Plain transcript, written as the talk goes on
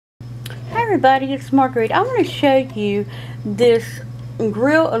everybody, it's Marguerite. I'm going to show you this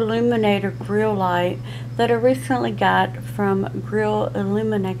Grilluminator grill light that I recently got from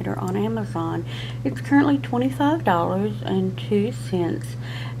Grilluminator on Amazon. It's currently $25.02.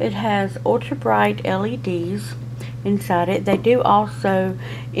 It has ultra bright LEDs inside it. They do also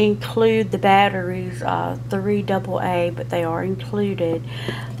include the batteries, 3 AA, but they are included.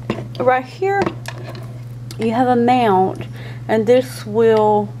 Right here you have a mount, and this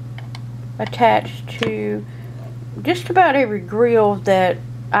will attach to just about every grill that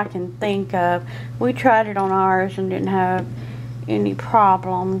I can think of. We tried it on ours and didn't have any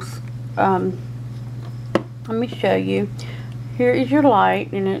problems. Let me show you. Here is your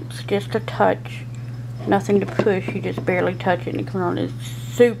light, and it's just a touch, nothing to push. You just barely touch it and it comes on. It's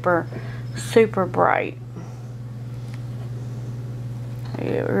super bright.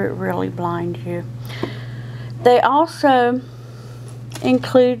 It really blinds you. They also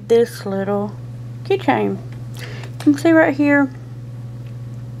include this little keychain. You can see right here,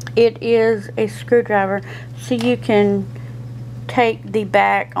 it is a screwdriver, so you can take the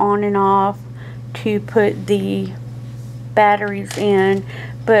back on and off to put the batteries in.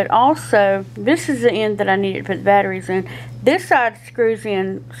 But also, this is the end that I needed to put the batteries in. This side screws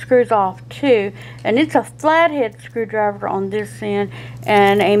off too, and it's a flathead screwdriver on this end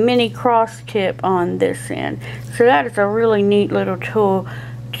and a mini cross tip on this end. So that is a really neat little tool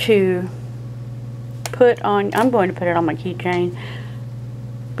to put on. I'm going to put it on my keychain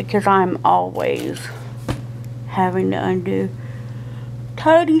because I'm always having to undo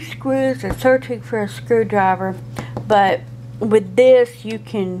tiny screws and searching for a screwdriver. But with this, you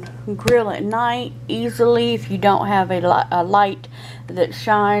can grill at night easily if you don't have a light that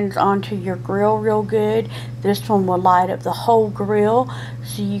shines onto your grill real good. This one will light up the whole grill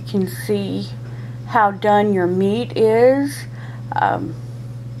so you can see how done your meat is.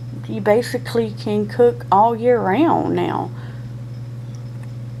 You basically can cook all year round now,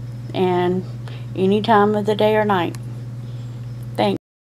 and any time of the day or night.